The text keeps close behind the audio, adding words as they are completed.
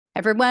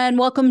Everyone,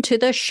 welcome to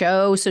the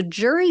show. So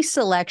jury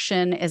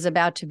selection is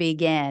about to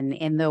begin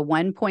in the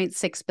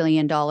 $1.6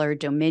 billion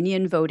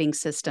Dominion Voting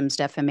Systems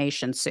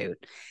defamation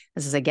suit.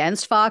 This is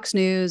against Fox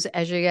News.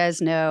 As you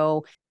guys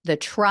know, the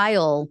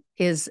trial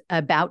is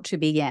about to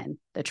begin.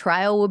 The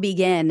trial will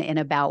begin in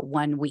about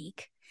 1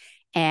 week.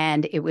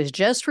 And it was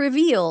just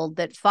revealed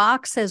that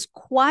Fox has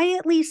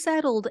quietly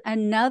settled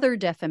another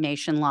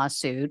defamation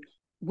lawsuit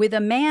with a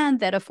man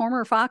that a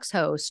former Fox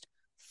host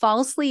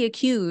falsely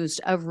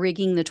accused of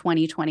rigging the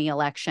 2020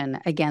 election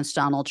against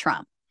Donald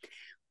Trump.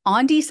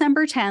 On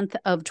December 10th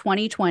of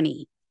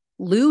 2020,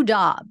 Lou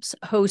Dobbs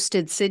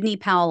hosted Sidney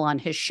Powell on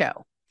his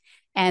show,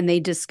 and they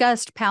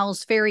discussed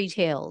Powell's fairy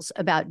tales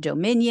about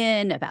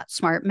Dominion, about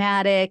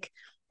Smartmatic.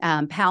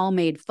 Powell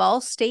made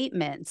false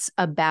statements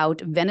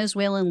about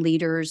Venezuelan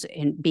leaders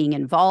being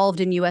involved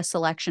in U.S.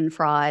 election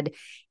fraud.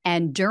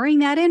 And during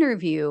that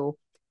interview,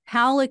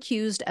 Powell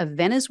accused a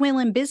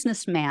Venezuelan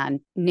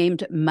businessman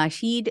named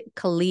Mahid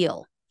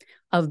Khalil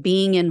of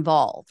being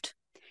involved.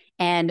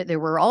 And there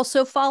were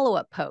also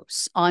follow-up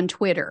posts on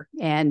Twitter.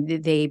 And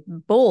they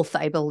both,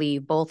 I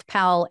believe, both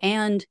Powell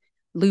and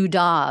Lou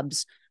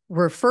Dobbs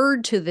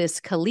referred to this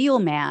Khalil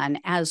man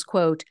as,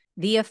 quote,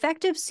 the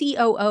effective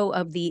COO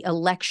of the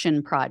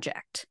election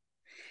project.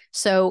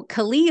 So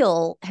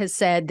Khalil has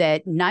said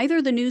that neither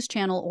the news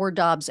channel or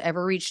Dobbs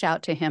ever reached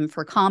out to him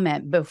for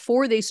comment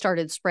before they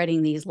started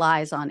spreading these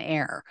lies on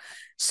air.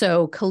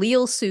 So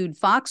Khalil sued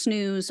Fox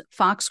News,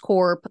 Fox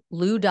Corp,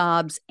 Lou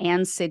Dobbs,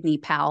 and Sidney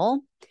Powell.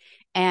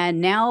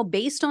 And now,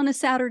 based on a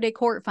Saturday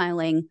court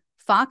filing,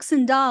 Fox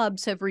and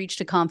Dobbs have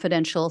reached a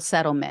confidential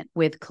settlement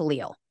with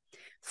Khalil.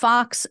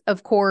 Fox,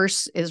 of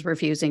course, is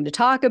refusing to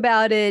talk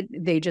about it.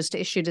 They just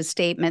issued a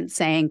statement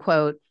saying,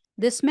 quote,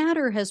 this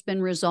matter has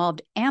been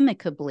resolved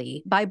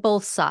amicably by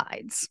both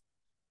sides.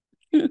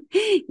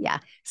 Yeah,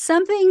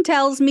 something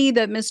tells me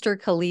that Mr.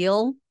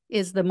 Khalil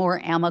is the more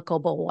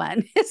amicable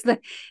one, is the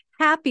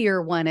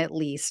happier one, at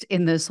least,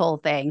 in this whole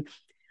thing.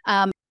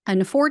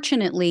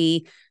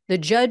 Unfortunately, the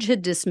judge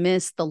had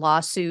dismissed the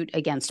lawsuit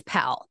against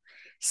Powell.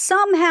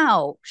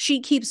 Somehow, she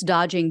keeps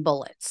dodging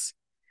bullets.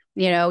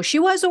 You know, she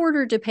was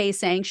ordered to pay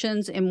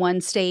sanctions in one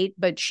state,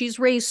 but she's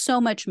raised so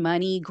much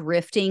money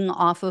grifting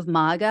off of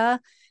MAGA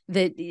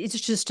that it's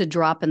just a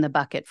drop in the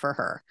bucket for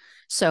her.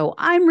 So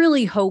I'm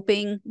really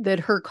hoping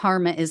that her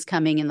karma is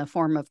coming in the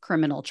form of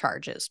criminal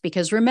charges,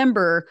 because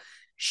remember,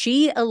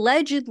 she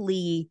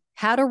allegedly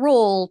had a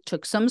role,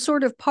 took some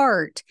sort of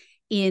part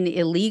in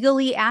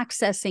illegally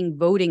accessing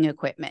voting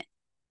equipment.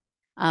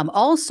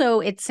 Also,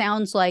 it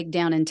sounds like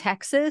down in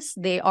Texas,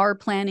 they are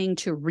planning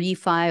to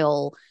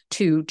refile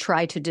to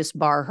try to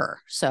disbar her.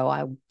 So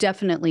I'll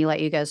definitely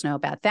let you guys know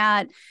about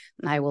that.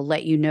 I will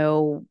let you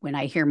know when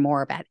I hear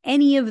more about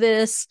any of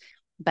this.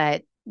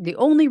 But the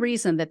only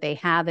reason that they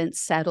haven't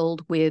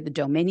settled with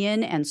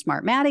Dominion and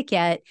Smartmatic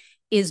yet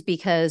is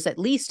because, at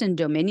least in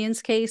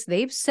Dominion's case,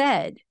 they've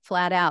said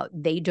flat out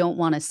they don't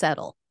want to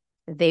settle.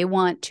 They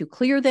want to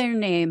clear their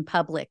name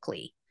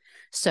publicly.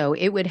 So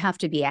it would have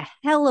to be a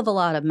hell of a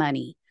lot of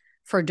money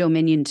for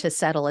Dominion to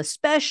settle,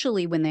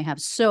 especially when they have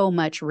so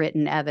much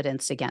written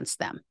evidence against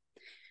them.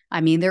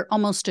 I mean, they're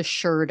almost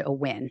assured a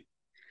win.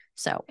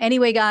 So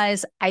anyway,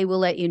 guys, I will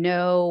let you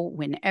know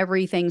when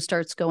everything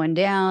starts going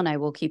down. I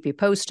will keep you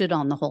posted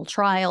on the whole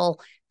trial.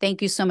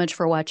 Thank you so much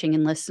for watching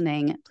and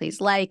listening.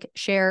 Please like,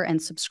 share,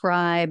 and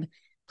subscribe.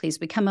 Please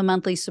become a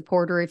monthly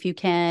supporter if you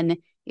can.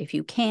 If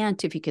you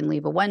can't, if you can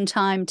leave a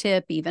one-time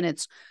tip, even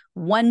it's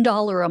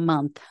 $1 a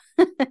month,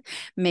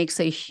 makes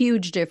a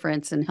huge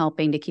difference in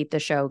helping to keep the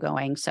show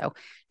going. So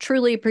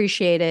truly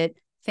appreciate it.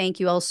 Thank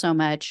you all so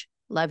much.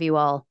 Love you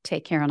all.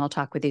 Take care, and I'll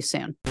talk with you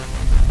soon.